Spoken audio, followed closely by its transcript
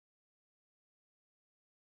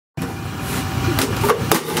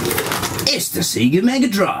It's the Sega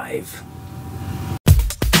Megadrive.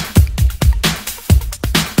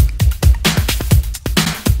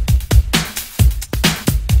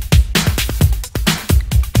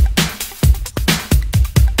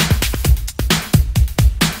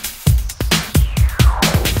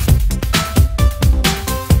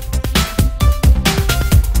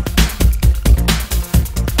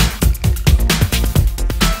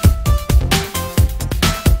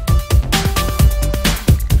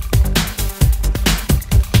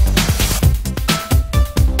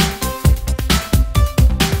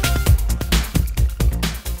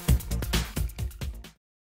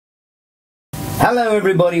 Hello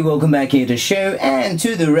everybody, welcome back here to show and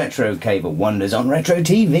to the Retro Cave of Wonders on Retro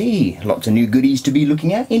TV. Lots of new goodies to be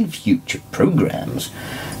looking at in future programs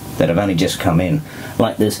that have only just come in,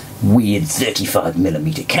 like this weird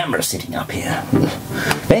 35mm camera sitting up here.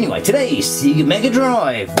 But anyway, today's Sega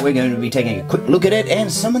Megadrive. We're going to be taking a quick look at it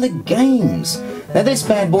and some of the games. Now this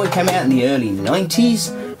bad boy came out in the early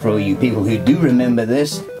 90s. For all you people who do remember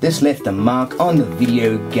this left a mark on the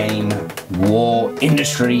video game war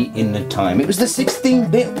industry in the time. It was the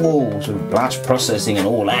 16-bit wars with blast processing and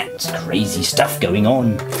all that crazy stuff going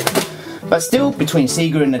on. But still, between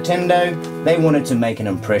Sega and Nintendo, they wanted to make an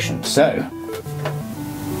impression. So,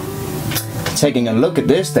 taking a look at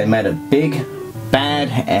this, they made a big, bad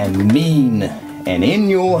and mean and in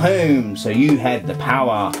your home, so you had the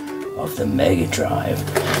power of the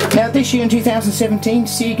Megadrive. Now this year in 2017,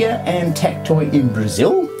 Sega and Tectoy in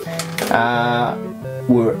Brazil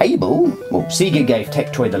were able, well, Sega gave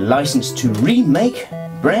Tectoy the license to remake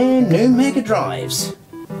brand new Megadrives.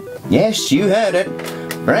 Yes, you heard it,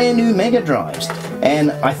 brand new Megadrives.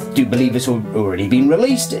 And I do believe it's already been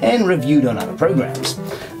released and reviewed on other programs.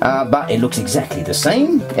 But it looks exactly the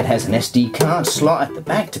same. It has an SD card slot at the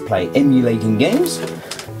back to play emulating games,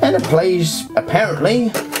 and it plays,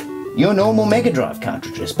 apparently, your normal Megadrive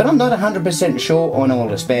cartridges, but I'm not 100% sure on all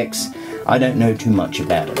the specs. I don't know too much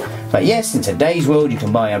about it. But yes, in today's world you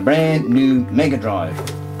can buy a brand new Megadrive,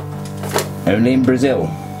 only in Brazil.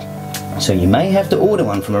 So you may have to order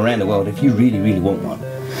one from around the world if you really want one.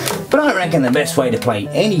 But I reckon the best way to play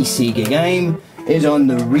any Sega game is on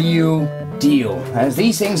the real deal, as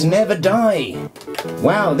these things never die.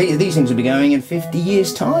 Wow, these things will be going in 50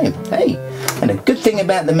 years time. Hey, and a good thing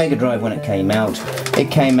about the Megadrive when it came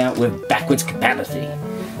out with backwards compatibility.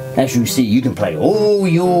 As you see, you can play all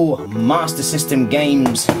your Master System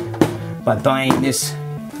games by buying this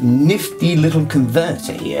nifty little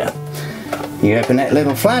converter here. You open that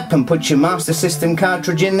little flap and put your Master System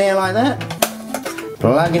cartridge in there like that,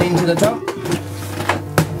 plug it into the top,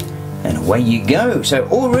 and away you go. So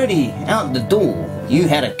already out the door you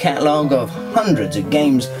had a catalogue of hundreds of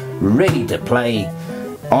games ready to play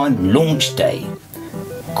on launch day.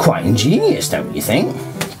 Quite ingenious, don't you think?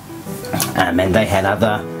 And they had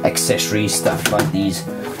other accessories, stuff like these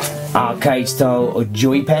arcade style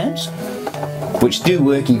joypads, which do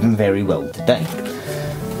work even very well today.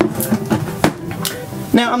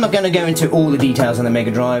 Now I'm not going to go into all the details on the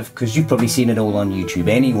Megadrive because you've probably seen it all on YouTube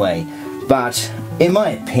anyway, but in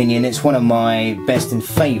my opinion it's one of my best and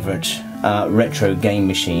favourite retro game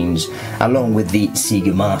machines, along with the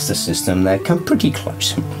Sega Master System. They come pretty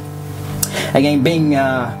close. Again, being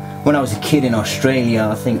when I was a kid in Australia,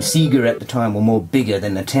 I think Sega at the time were more bigger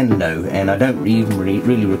than Nintendo, and I don't even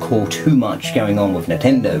really recall too much going on with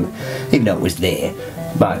Nintendo, even though it was there.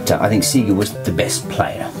 But I think Sega was the best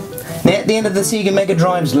player. Now, at the end of the Sega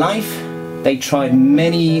Megadrive's life, they tried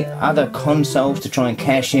many other consoles to try and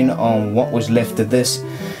cash in on what was left of this.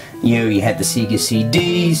 You had the Sega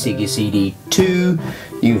CD, Sega CD2,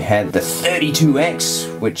 you had the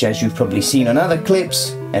 32X, which, as you've probably seen on other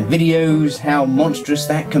clips and videos, how monstrous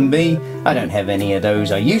that can be. I don't have any of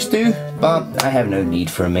those. I used to, but I have no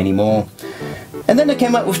need for them anymore. And then they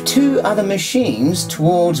came up with two other machines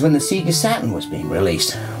towards when the Sega Saturn was being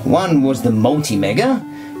released. One was the Multi-Mega,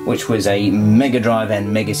 which was a Megadrive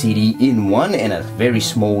and Mega CD in one, in a very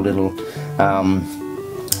small little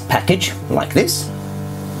package like this.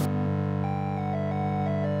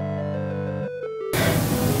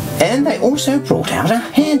 And they also brought out a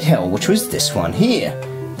handheld, which was this one here,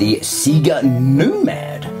 the Sega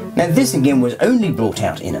Nomad. Now this again was only brought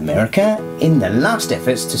out in America in the last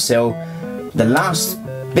efforts to sell the last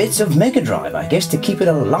bits of Megadrive, I guess, to keep it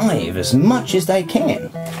alive as much as they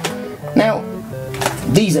can. Now,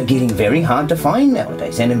 these are getting very hard to find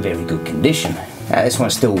nowadays and in very good condition. This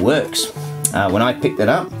one still works. When I picked it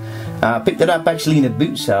up actually in a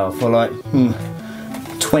boot sale for like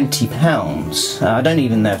 £20. I don't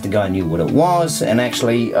even know if the guy knew what it was, and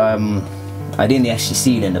actually I didn't actually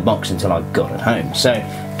see it in the box until I got it home. So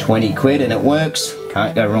 20 quid and it works,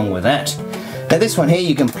 Can't go wrong with that. Now this one here,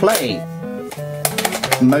 you can play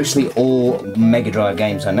mostly all Megadrive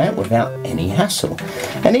games on that without any hassle.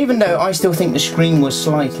 And even though I still think the screen was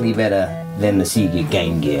slightly better than the Sega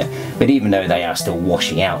Game Gear, but even though they are still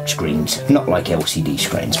washing out screens, not like LCD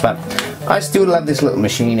screens, but I still love this little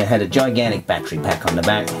machine. It had a gigantic battery pack on the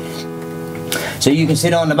back, so you can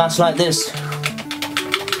sit on the bus like this.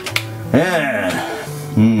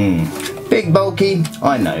 Big bulky,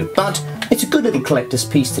 I know, but it's a good little collector's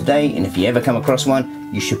piece today, and if you ever come across one,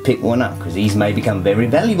 you should pick one up, because these may become very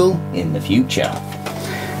valuable in the future.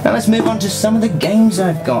 Now let's move on to some of the games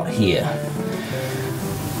I've got here.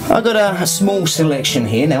 I've got a small selection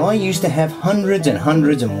here. Now I used to have hundreds and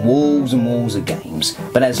hundreds and walls of games,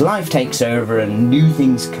 but as life takes over and new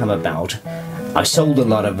things come about, I sold a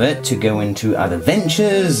lot of it to go into other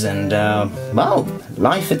ventures and, well,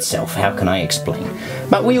 life itself, how can I explain?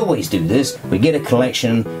 But we always do this. We get a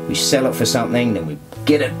collection, we sell it for something, then we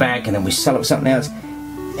get it back, and then we sell it for something else.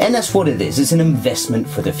 And that's what it is. It's an investment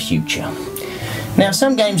for the future. Now,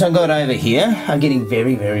 some games I've got over here are getting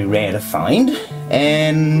very, very rare to find.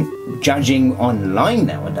 And judging online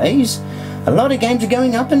nowadays, a lot of games are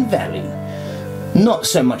going up in value. Not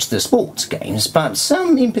so much the sports games, but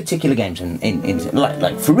some in particular games,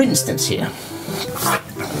 like for instance here,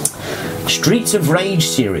 Streets of Rage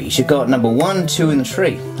series. You've got number 1, 2 and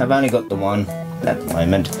 3. I've only got the 1 at the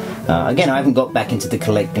moment. Again, I haven't got back into the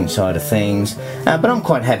collecting side of things, but I'm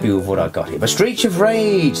quite happy with what I've got here. But Streets of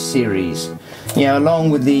Rage series, yeah, along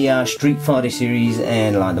with the Street Fighter series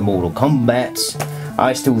and like the Mortal Kombats,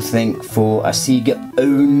 I still think for a Sega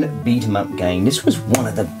own beat 'em up game, this was one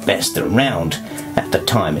of the best around at the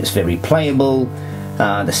time. It's very playable,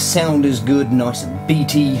 the sound is good, nice and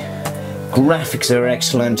beaty, graphics are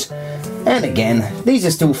excellent, and again, these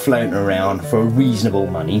are still floating around for a reasonable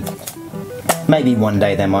money. Maybe one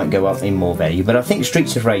day they might go up in more value, but I think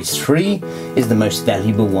Streets of Rage 3 is the most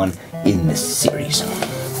valuable one in this series.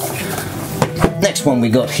 Next one we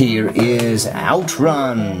got here is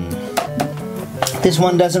Outrun. This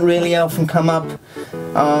one doesn't really often come up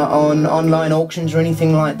on online auctions or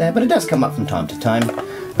anything like that, but it does come up from time to time.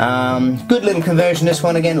 Good little conversion, this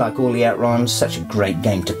one again, like all the Outruns, such a great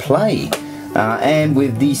game to play. And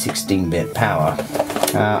with the 16-bit power.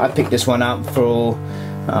 I picked this one up for,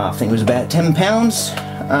 I think it was about £10.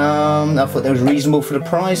 I thought that was reasonable for the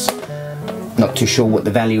price. Not too sure what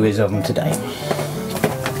the value is of them today.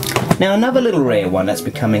 Now another little rare one that's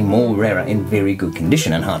becoming more rarer in very good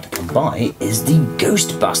condition and hard to come by is the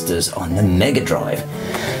Ghostbusters on the Megadrive.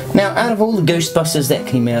 Now out of all the Ghostbusters that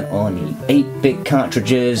came out on the 8-bit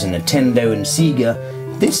cartridges and Nintendo and Sega,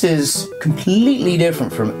 this is completely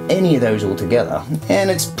different from any of those altogether, and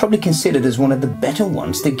it's probably considered as one of the better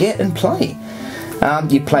ones to get and play.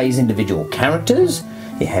 You play as individual characters,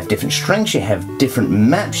 you have different strengths, you have different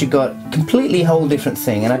maps, you've got completely whole different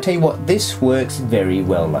thing, and I tell you what, this works very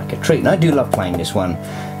well like a treat. And I do love playing this one,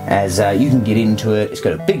 as you can get into it, it's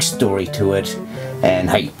got a big story to it, and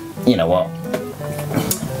hey, you know what,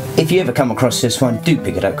 if you ever come across this one, do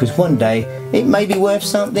pick it up, because one day it may be worth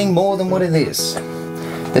something more than what it is.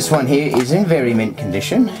 This one here is in very mint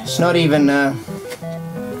condition. It's not even,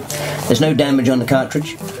 there's no damage on the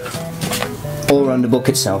cartridge or on the book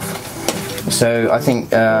itself. So I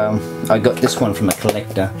think I got this one from a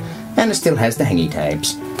collector, and it still has the hangy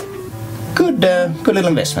tabs. Good little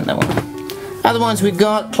investment, that one. Other ones we've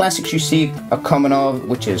got, classics you see a common of,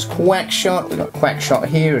 which is Quackshot. We've got Quackshot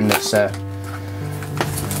here in this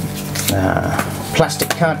plastic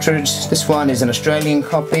cartridge. This one is an Australian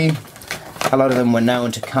copy. A lot of them were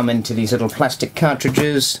known to come into these little plastic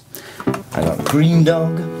cartridges. I got Green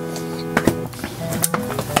Dog.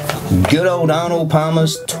 Good old Arnold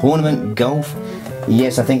Palmer's Tournament Golf.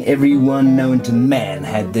 Yes, I think everyone known to man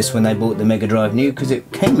had this when they bought the Megadrive new, because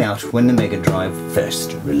it came out when the Megadrive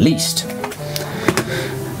first released.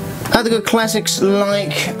 Other good classics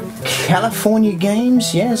like California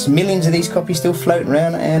Games. Yes, millions of these copies still floating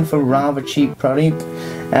around, and for rather cheap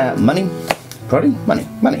money.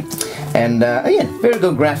 And again, very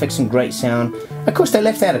good graphics and great sound. Of course, they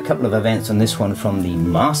left out a couple of events on this one from the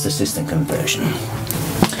Master System conversion.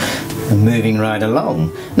 And moving right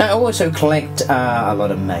along. Now, I also collect a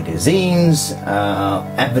lot of magazines,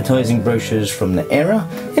 advertising brochures from the era,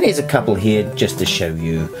 and here's a couple here just to show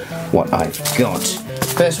you what I've got.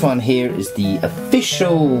 First one here is the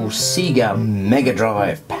official Sega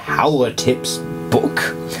Megadrive Power Tips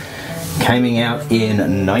book. Coming out in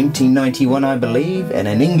 1991, I believe, and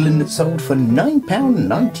in England it sold for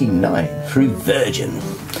 £9.99 through Virgin.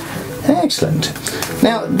 Excellent.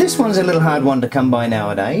 Now, this one's a little hard one to come by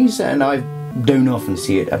nowadays, and I've don't often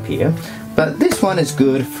see it appear. But this one is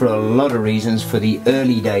good for a lot of reasons. For the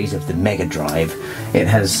early days of the Mega Drive, it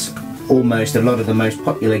has almost a lot of the most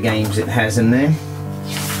popular games it has in there.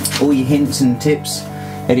 All your hints and tips.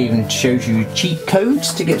 It even shows you cheat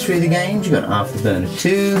codes to get through the games. You've got Afterburner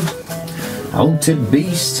 2, Altered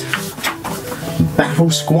Beast, Battle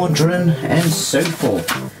Squadron, and so forth.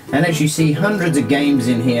 And as you see, hundreds of games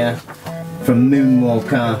in here, from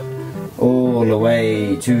Moonwalker all the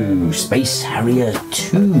way to Space Harrier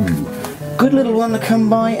 2. Good little one to come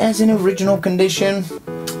by as in original condition.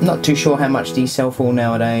 Not too sure how much these sell for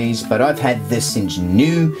nowadays, but I've had this since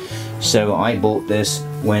new, so I bought this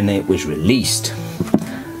when it was released.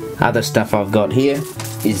 Other stuff I've got here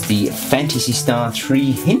is the Phantasy Star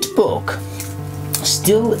 3 hint book.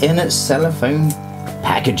 Still in its cellophane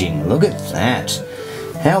packaging. Look at that.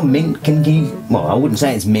 How mint can you... well, I wouldn't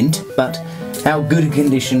say it's mint, but how good a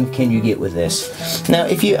condition can you get with this? Now,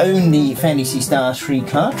 if you own the Phantasy Star 3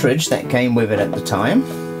 cartridge that came with it at the time,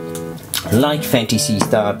 like Phantasy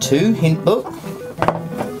Star 2 hint book,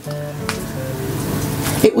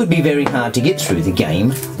 it would be very hard to get through the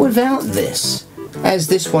game without this. As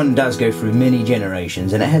this one does go through many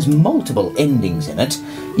generations and it has multiple endings in it,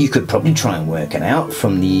 you could probably try and work it out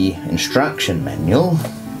from the instruction manual.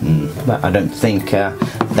 But I don't think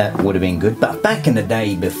that would have been good. But back in the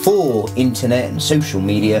day, before internet and social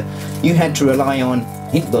media, you had to rely on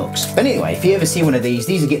hint books. But anyway, if you ever see one of these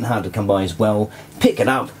are getting hard to come by as well. Pick it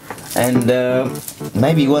up, and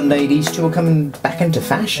maybe one day these two are coming back into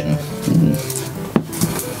fashion.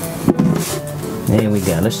 There we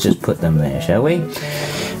go. Let's just put them there, shall we?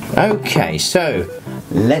 Okay, so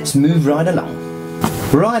let's move right along.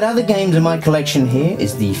 Right, other games in my collection here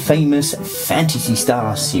is the famous Phantasy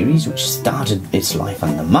Star series, which started its life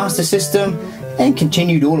on the Master System and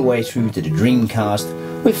continued all the way through to the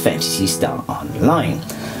Dreamcast with Phantasy Star Online.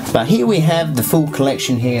 But here we have the full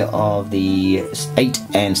collection here of the 8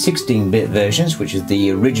 and 16-bit versions, which is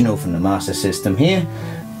the original from the Master System here,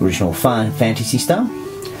 original Phantasy Star.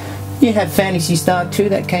 You have Phantasy Star 2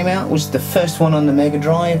 that came out, was the first one on the Mega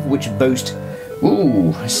Drive, which boasts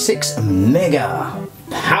 6 mega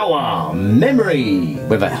power memory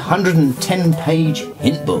with a 110-page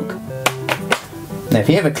hint book. Now, if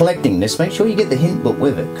you're ever collecting this, make sure you get the hint book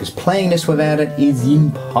with it, because playing this without it is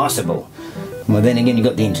impossible. Well, then again, you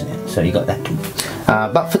got the internet, so you got that too.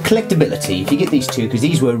 But for collectability, if you get these two, because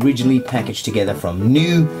these were originally packaged together from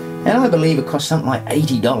new, and I believe it cost something like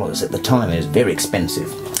 $80 at the time. It was very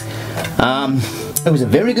expensive. It was a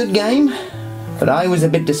very good game, but I was a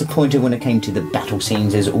bit disappointed when it came to the battle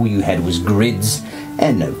scenes, as all you had was grids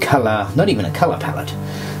and no colour, not even a colour palette.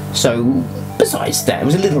 So, besides that, it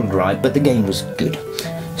was a little dry, but the game was good.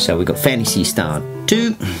 So we got Phantasy Star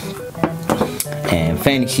 2 and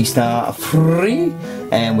Phantasy Star 3,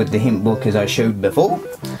 and with the hint book as I showed before.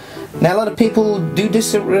 Now, a lot of people do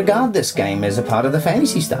disregard this game as a part of the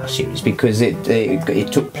Phantasy Star series because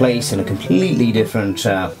it took place in a completely different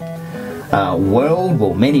world,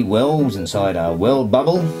 well, many worlds inside a world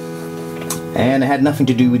bubble, and it had nothing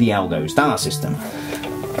to do with the Algo star system.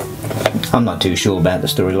 I'm not too sure about the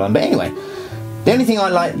storyline, but anyway, the only thing I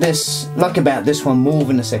like about this one more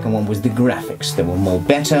than the second one was the graphics. They were more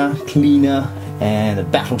better, cleaner, and the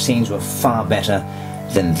battle scenes were far better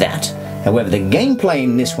than that. However, the gameplay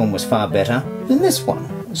in this one was far better than this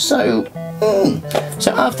one. So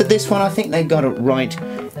after this one, I think they got it right.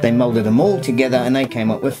 They molded them all together and they came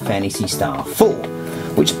up with Phantasy Star 4,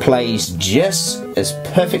 which plays just as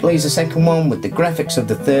perfectly as the second one, with the graphics of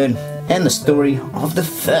the third and the story of the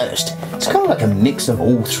first. It's kind of like a mix of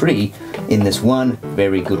all three in this one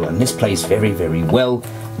very good one. This plays very, very well.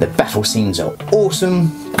 The battle scenes are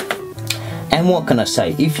awesome. And what can I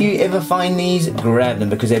say? If you ever find these, grab them,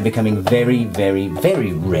 because they're becoming very, very,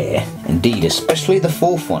 very rare indeed, especially the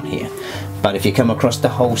fourth one here. But if you come across the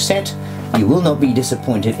whole set, you will not be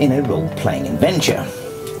disappointed in a role-playing adventure.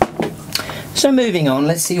 So moving on,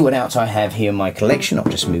 let's see what else I have here in my collection. I'll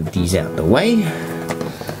just move these out of the way.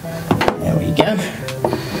 There we go.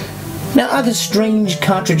 Now, other strange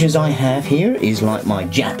cartridges I have here is like my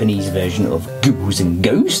Japanese version of Ghouls and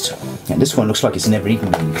Ghosts. And this one looks like it's never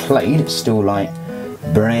even been played. It's still like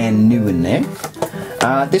brand new in there.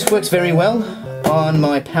 This works very well on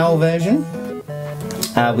my PAL version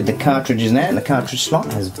with the cartridges in there, and the cartridge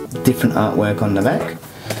slot has different artwork on the back.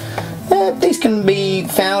 These can be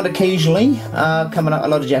found occasionally, coming up a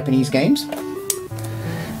lot of Japanese games.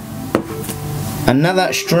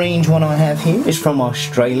 Another strange one I have here is from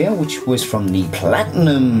Australia, which was from the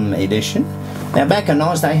Platinum edition. Now, back in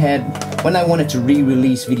Oz, they had, when they wanted to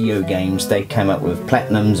re-release video games, they came up with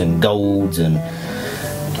Platinums and Golds and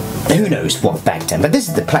who knows what back then. But this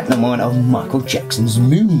is the platinum one of Michael Jackson's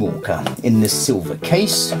Moonwalker in this silver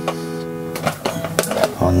case.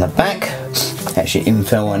 On the back, actually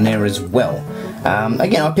info on there as well.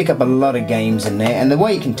 Again, I pick up a lot of games in there, and the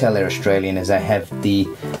way you can tell they're Australian is they have the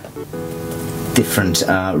different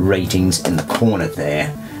ratings in the corner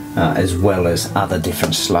there, as well as other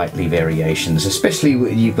different slightly variations. Especially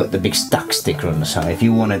you've got the big stuck sticker on the side. If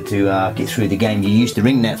you wanted to get through the game, you used to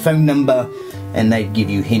ring that phone number and they'd give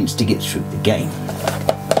you hints to get through the game.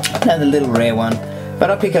 Another little rare one, but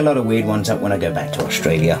I pick a lot of weird ones up when I go back to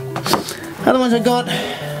Australia. Other ones I got,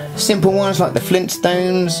 simple ones like the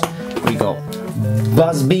Flintstones. We got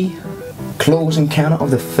Busby, Claws Encounter of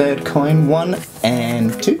the Third Kind 1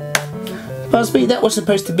 and 2. Busby, that was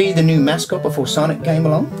supposed to be the new mascot before Sonic came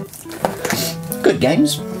along. Good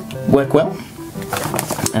games, work well.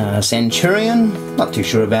 Centurion, not too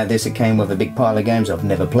sure about this, it came with a big pile of games, I've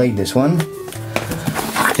never played this one.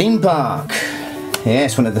 Theme Park,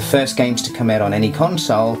 yes, one of the first games to come out on any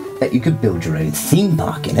console that you could build your own theme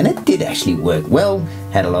park in, and it did actually work well,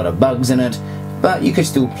 had a lot of bugs in it, but you could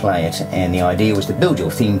still play it, and the idea was to build your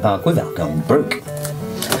theme park without going broke.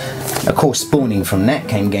 Of course, spawning from that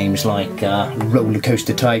came games like Roller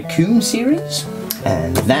Coaster Tycoon series,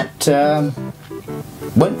 and that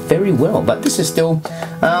went very well, but this is still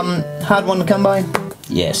hard one to come by.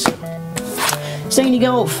 Yes. Zany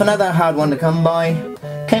Golf, another hard one to come by.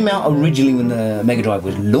 Came out originally when the Megadrive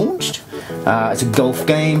was launched. It's a golf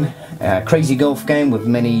game, crazy golf game with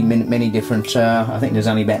many different, I think there's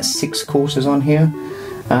only about 6 courses on here.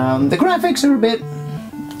 The graphics are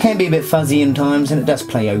can be a bit fuzzy in times, and it does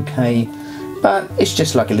play okay, but it's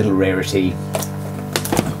just like a little rarity,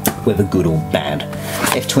 whether good or bad.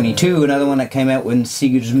 F-22, another one that came out when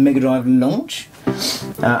Sega's Megadrive launch.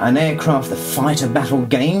 An aircraft, the fighter battle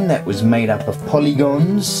game that was made up of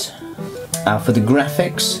polygons for the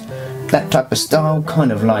graphics. That type of style,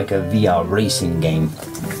 kind of like a VR racing game.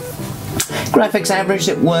 Graphics average,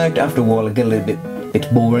 it worked. After a while it got a little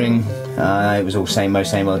bit boring. It was all same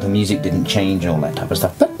old, the music didn't change and all that type of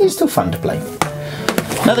stuff, but it's still fun to play.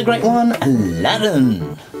 Another great one,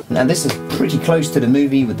 Aladdin. Now this is pretty close to the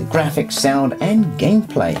movie with the graphics, sound and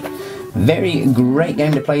gameplay. Very great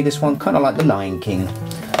game to play, this one, kind of like The Lion King.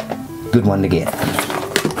 Good one to get.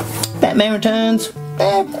 Batman Returns,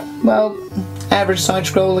 well, average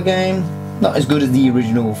side-scroller game. Not as good as the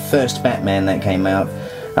original first Batman that came out,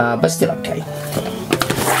 but still okay.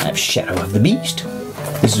 I have Shadow of the Beast.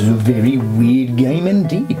 This is a very weird game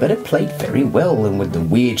indeed, but it played very well, and with the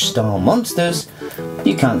weird style monsters,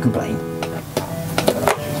 you can't complain.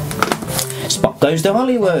 Spot Goes to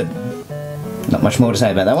Hollywood. Not much more to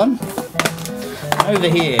say about that one. Over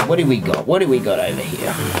here, what do we got? What do we got over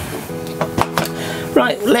here?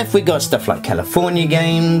 Right, left we got stuff like California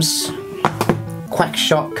games,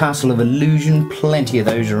 Quackshot, Castle of Illusion, plenty of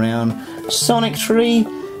those around. Sonic 3,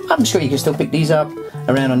 I'm sure you can still pick these up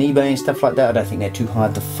around on eBay and stuff like that. I don't think they're too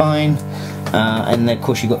hard to find. And then of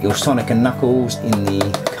course you got your Sonic and Knuckles in the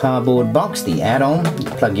cardboard box, the add-on. You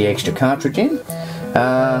plug your extra cartridge in.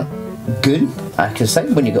 Good, I can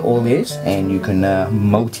say, when you got all these, and you can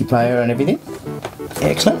multiplayer and everything.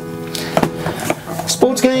 Excellent.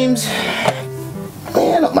 Sports games,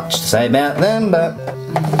 yeah, not much to say about them, but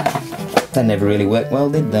they never really worked well,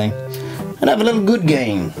 did they? Another little good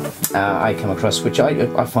game I come across, which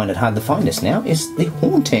I find it hard to find this now, is The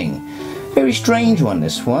Haunting. Very strange one,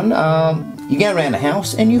 this one. You go around the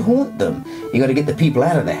house and you haunt them. You got to get the people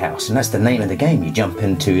out of the house, and that's the name of the game. You jump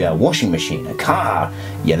into a washing machine, a car,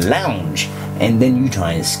 you lounge, and then you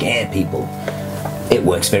try and scare people. It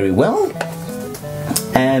works very well.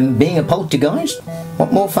 And being a poltergeist,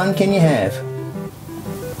 what more fun can you have?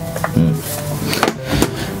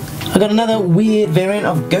 I got another weird variant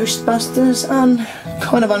of Ghostbusters. I'm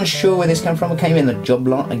kind of unsure where this came from. It came in the job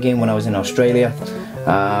lot again when I was in Australia.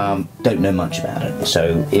 Don't know much about it,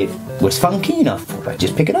 so it was funky enough. I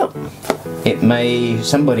just pick it up.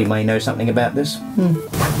 Somebody may know something about this.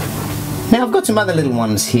 Now I've got some other little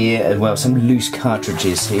ones here as well, some loose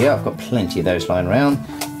cartridges here. I've got plenty of those lying around.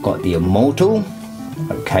 Got the Immortal,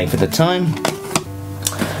 okay for the time.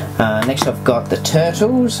 Next I've got the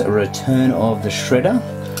Turtles, a Return of the Shredder.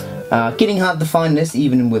 Getting hard to find this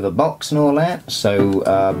even with a box and all that, so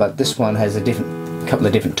but this one has a couple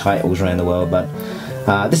of different titles around the world, but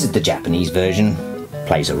this is the Japanese version.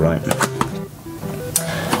 Plays it right.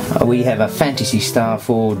 We have a Phantasy Star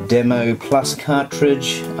 4 Demo Plus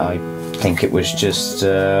cartridge. I think it was just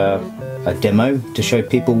a demo to show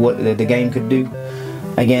people what the game could do.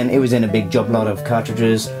 Again, it was in a big job lot of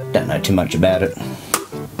cartridges. Don't know too much about it.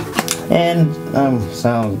 And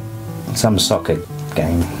some soccer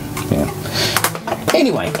game. Yeah.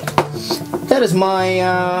 Anyway, that is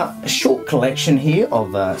my short collection here of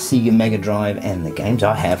Sega Mega Drive and the games.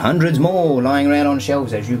 I have hundreds more lying around on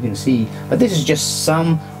shelves, as you can see, but this is just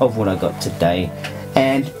some of what I got today,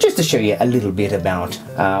 and just to show you a little bit about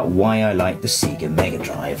why I like the Sega Mega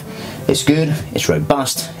Drive. It's good, it's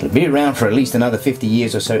robust, it'll be around for at least another 50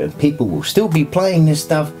 years or so, and people will still be playing this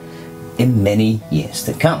stuff in many years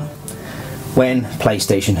to come, when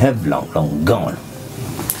PlayStation have long gone.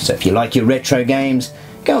 So if you like your retro games,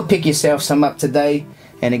 go and pick yourself some up today.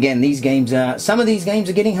 And again, these games are, some of these games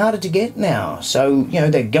are getting harder to get now, so you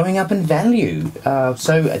know they're going up in value.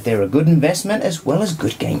 So they're a good investment as well as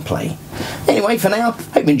good gameplay. Anyway, for now,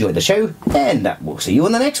 hope you enjoyed the show, and we'll see you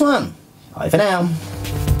on the next one. Bye for now.